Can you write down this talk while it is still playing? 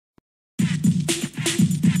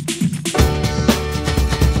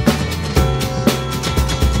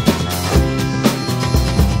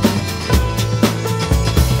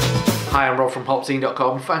I'm Rob from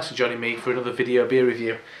HopZine.com. Thanks for joining me for another video beer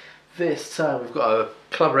review. This time we've got a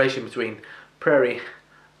collaboration between Prairie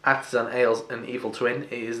Artisan Ales and Evil Twin.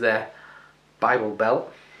 It is their Bible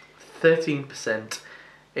Belt 13%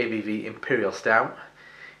 ABV Imperial Stout.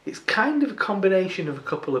 It's kind of a combination of a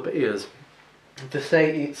couple of beers. To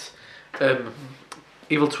say it's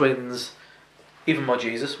Evil Twin's Even More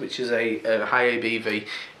Jesus, which is a high ABV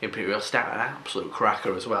Imperial Stout, an absolute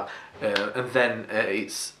cracker as well. And then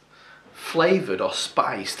it's flavoured or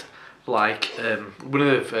spiced like one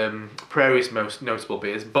of Prairie's most notable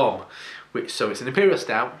beers, Bomb. So it's an Imperial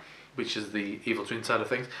Stout, which is the Evil Twin side of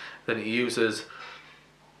things. Then it uses,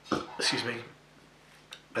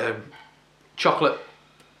 chocolate,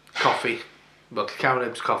 coffee, well, cacao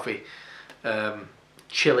nibs, coffee,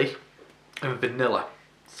 chili, and vanilla.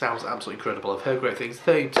 Sounds absolutely incredible. I've heard great things.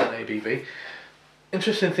 13% ABV.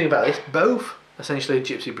 Interesting thing about this, both essentially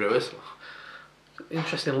gypsy brewers.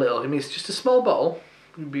 Interesting little, I mean, it's just a small bottle.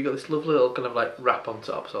 You've got this lovely little kind of like wrap on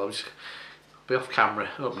top, so I'll just be off camera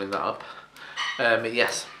opening that up.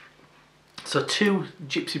 Yes, so two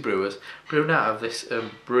gypsy brewers brewing out of this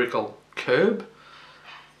brewery called Kreb,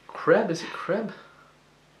 is it Kreb? It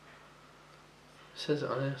says it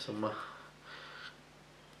on here somewhere.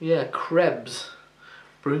 Yeah, Krebs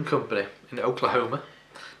Brewing Company in Oklahoma.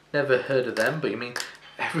 Never heard of them, but you mean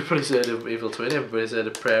everybody's heard of Evil Twin, everybody's heard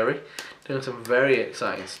of Prairie. Doing some very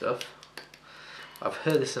exciting stuff. I've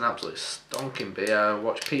heard this is an absolute stonking beer. I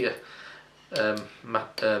watched Peter,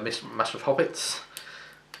 Master of Hobbits,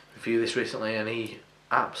 review this recently, and he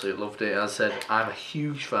absolutely loved it. As I said, I'm a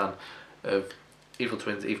huge fan of Evil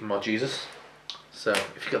Twin's Even More Jesus. So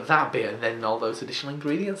if you got that beer and then all those additional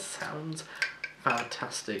ingredients, sounds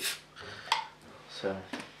fantastic. So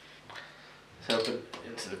let's open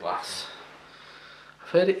into the glass.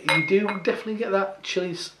 I've heard it, you do definitely get that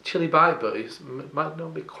chili bite, but it might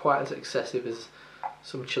not be quite as excessive as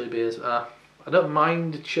some chili beers are. I don't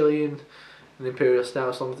mind chili in an Imperial Stout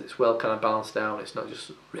as long as it's well kind of balanced out. It's not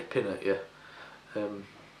just ripping at your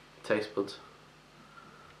taste buds.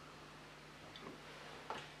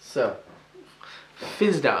 So,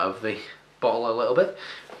 fizzed out of the bottle a little bit.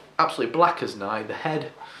 Absolutely black as night. The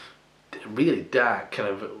head, really dark kind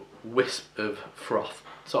of wisp of froth.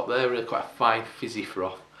 Top there, really quite a fine fizzy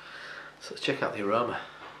froth. So let's check out the aroma.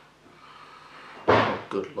 Oh,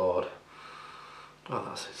 good lord. Oh,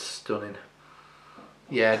 that's stunning.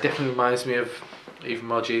 Yeah, it definitely reminds me of Even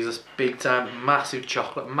More Jesus. Big time, massive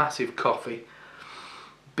chocolate, massive coffee,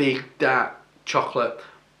 big dark chocolate,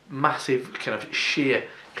 massive kind of sheer,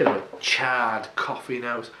 kind of charred coffee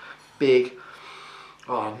notes, big,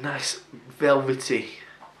 oh nice velvety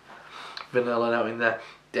vanilla note in there.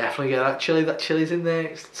 Definitely get that chili. That chili's in there.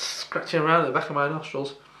 It's scratching around at the back of my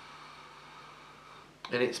nostrils,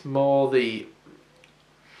 and it's more the.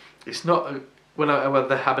 It's not when I had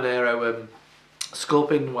the habanero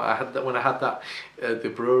sculpin. When I had that the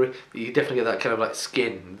brewery, you definitely get that kind of like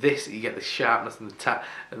skin. This you get the sharpness and the tart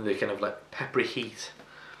and the kind of like peppery heat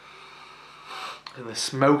and the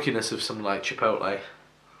smokiness of some like chipotle.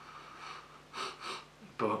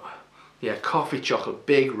 But yeah, coffee, chocolate,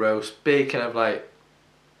 big roast, big kind of like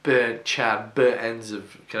burnt, charred, burnt ends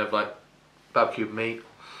of kind of like barbecued meat.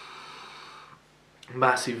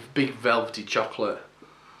 Massive, big velvety chocolate.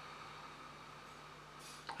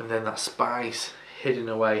 And then that spice hidden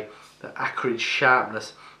away, the acrid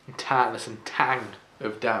sharpness and tartness and tang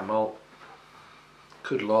of dark malt.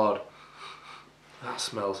 Good lord. That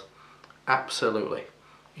smells absolutely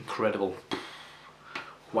incredible.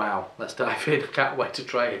 Wow, let's dive in. Can't wait to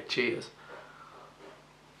try it. Cheers.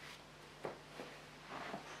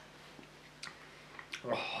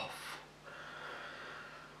 Oh,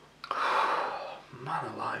 man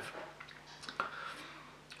alive.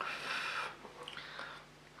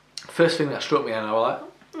 First thing that struck me, and I was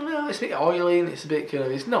like, no, it's a bit oily and it's a bit kind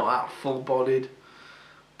of, it's not that full bodied.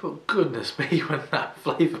 But goodness me, when that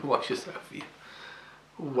flavour washes over you.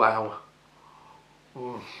 Wow.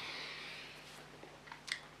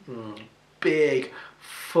 Big,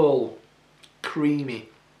 full, creamy,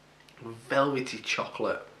 velvety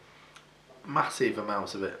chocolate. Massive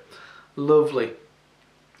amounts of it. Lovely,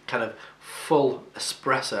 kind of full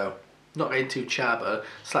espresso. Not getting too charred, but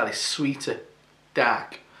slightly sweeter,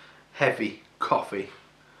 dark, heavy coffee.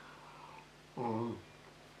 In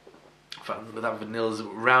fact, that vanilla's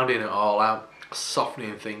rounding it all out,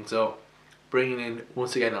 softening things up, bringing in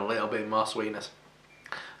once again a little bit more sweetness.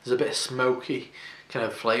 There's a bit of smoky kind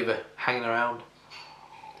of flavour hanging around.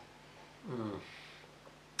 I'm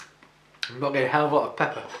not getting a hell of a lot of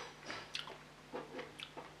pepper.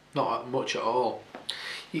 Not much at all.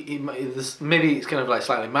 Maybe it's kind of like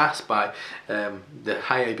slightly masked by the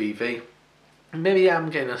high ABV Maybe I'm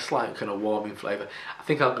getting a slight kind of warming flavour. I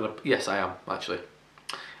think I'm gonna. Yes, I am actually.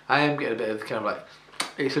 I am getting a bit of kind of like.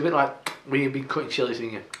 It's a bit like when you've been cutting chilies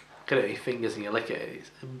and you get it with your fingers and you lick it.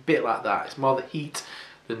 It's a bit like that. It's more the heat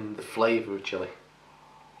than the flavour of chili.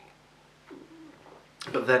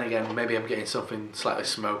 But then again, maybe I'm getting something slightly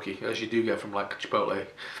smoky, as you do get from like chipotle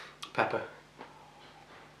pepper.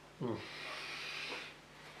 But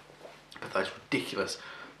that's ridiculous.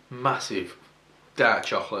 Massive dark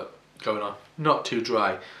chocolate going on, not too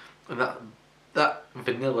dry, and that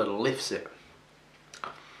vanilla lifts it.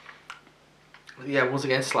 Yeah, once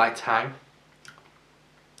again, slight tang.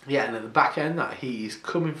 Yeah, and at the back end, that heat is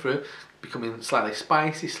coming through, becoming slightly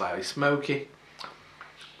spicy, slightly smoky,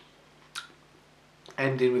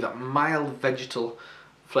 ending with that mild vegetal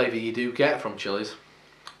flavour you do get from chilies,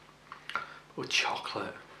 with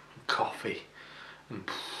chocolate and coffee and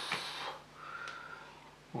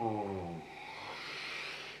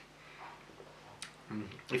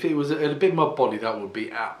if it was a bit more body, that would be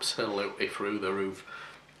absolutely through the roof.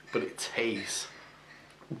 But it tastes,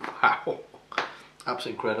 wow,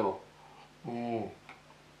 absolutely incredible.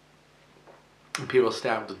 Imperial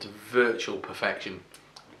Stout to virtual perfection.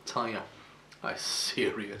 I'm telling you, that's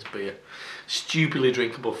serious beer. Stupidly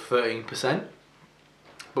drinkable, 13%.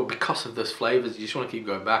 But because of those flavours, you just want to keep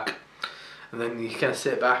going back. And then you kind of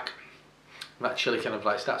sit back, and that chili kind of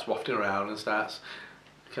like starts wafting around and starts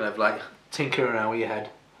kind of like tinkering around with your head.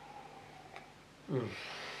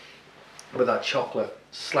 With that chocolate,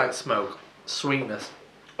 slight smoke, sweetness.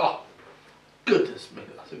 Oh, goodness me,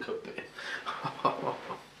 that's a good beer.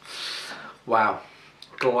 Wow,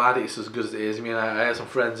 glad it's as good as it is. I mean, I had some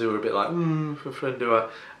friends who were a bit like, a friend who I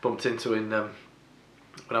bumped into in when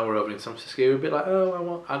I were over in San Francisco, were a bit like,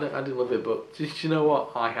 oh, I didn't love it, but you know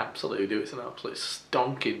what? I absolutely do. It's an absolute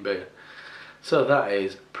stonking beer. So that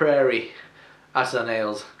is Prairie Artisan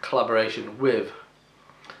Ales collaboration with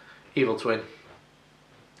Evil Twin,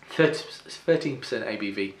 13%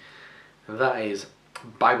 ABV, and that is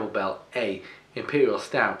Bible Belt A Imperial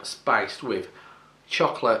Stout spiced with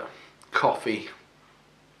chocolate, coffee,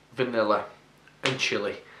 vanilla and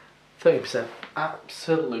chili. 30%,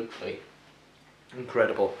 absolutely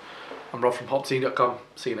incredible. I'm Rob from HopZine.com.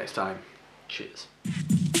 See you next time. Cheers.